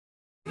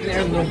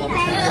There's no bubble.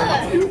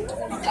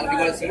 That'll be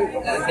what it's we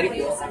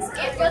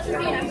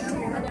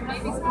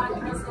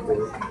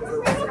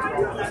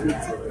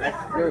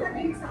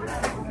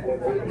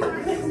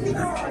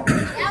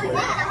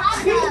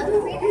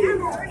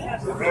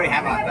already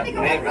have one, but we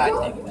have got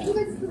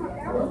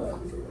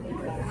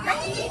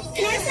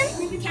Can I have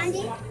some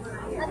candy?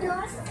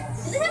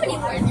 Does it have any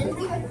more in it?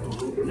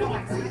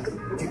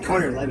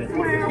 Corner lemon.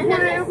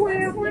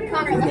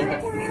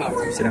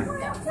 Sit down.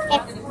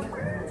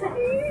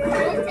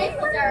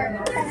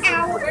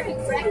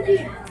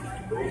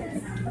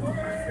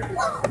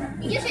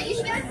 You should give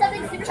us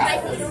something super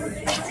spicy.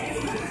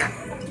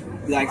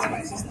 We like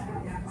spicy stuff.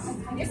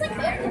 It's like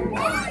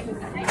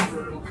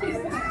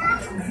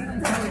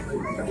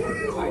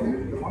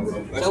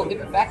So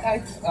if that guy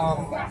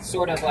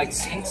sort of like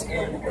sinks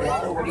in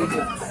water, what do you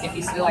do? If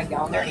he's still like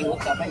down there and he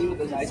looks up at you with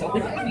his eyes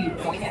open, do you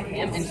point at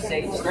him and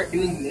say, start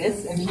doing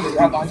this, and you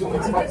grab onto him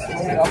and start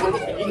swimming it up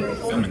with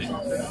Filming it.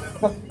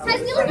 I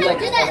feel like I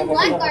did that in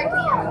Blackguard.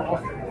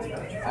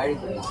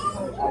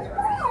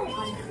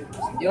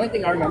 The only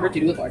thing I remember to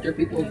do with larger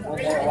people is when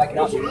they're like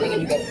not moving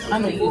and you go,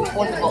 I'm going to use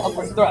forcible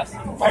upward thrust.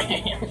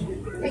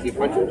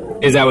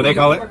 Is that what they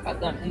call it? Uppercut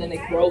them, and then they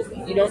throw.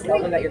 You don't tell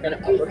them that you're going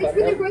to uppercut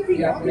them.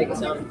 You have to make it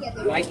sound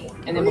like,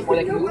 and then before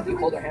they can move, you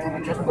hold their hand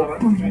and just go.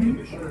 I'm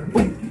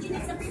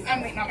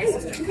waiting on my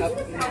sister's cup.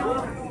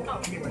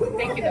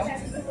 Thank you, though.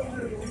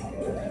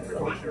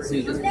 So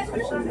you just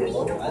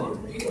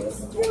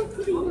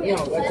you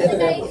know,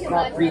 they're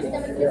not breathing.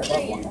 They're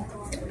above one.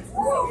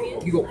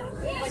 You go.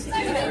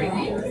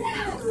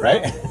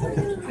 Right?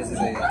 This is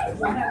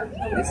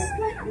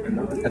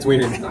That's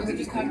weird. I'm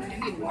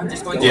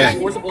just going to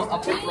forcible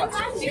upward thrust.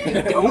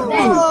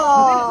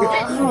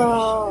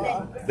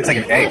 Looks like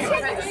an egg.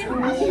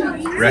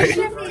 Right?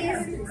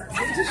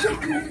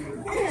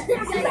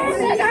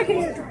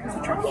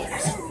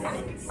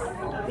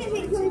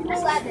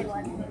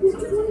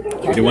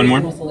 Can we do one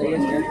more?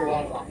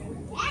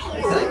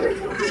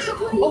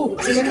 Oh,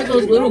 remember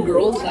those little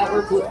girls that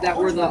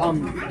were the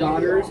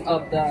daughters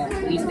of the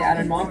police dad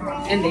and mom,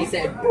 and they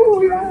said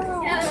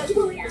booyah.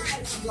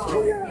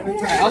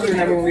 I also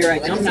remember when we were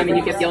at jump time and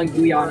you kept yelling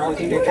booyah and all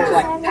these pictures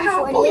like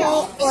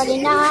 48,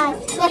 49,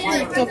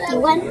 50,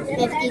 51,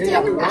 52,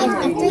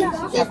 53,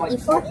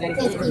 54,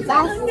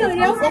 55,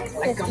 56,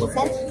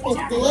 57,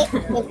 58,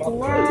 59,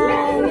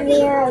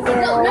 0,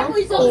 0, 1,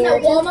 0, 2,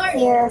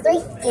 0, 3,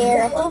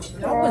 0, 4,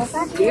 0,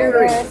 5,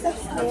 0, 6,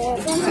 0,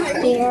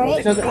 7, 0,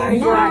 8, so we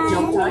were at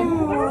jump time.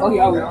 Oh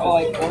yeah, we were all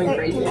like going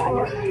crazy. 15,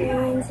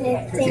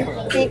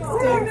 16,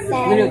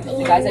 17,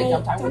 The guys at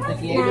jump time with the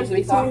teenagers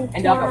we saw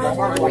end up at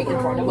Walmart right in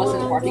front of us in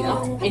the parking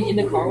lot. And in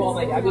the car while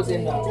my dad was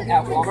in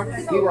at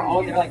Walmart, we were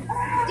all there like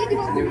they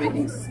were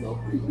making smoke.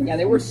 Yeah,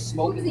 they were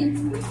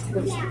smoking.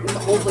 The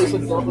whole place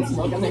was filled with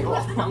smoke, and they were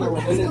on their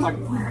windows. And like,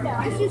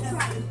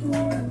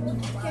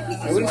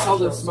 I wouldn't call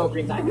those smoke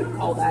rings. I would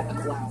call that a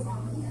cloud.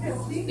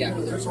 Yeah,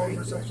 but they're sorry.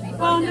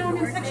 Oh no, I'm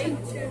in section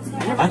 2.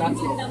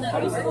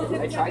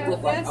 I tried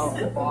with like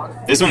fog.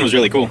 This one was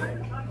really cool.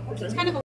 It's kind of a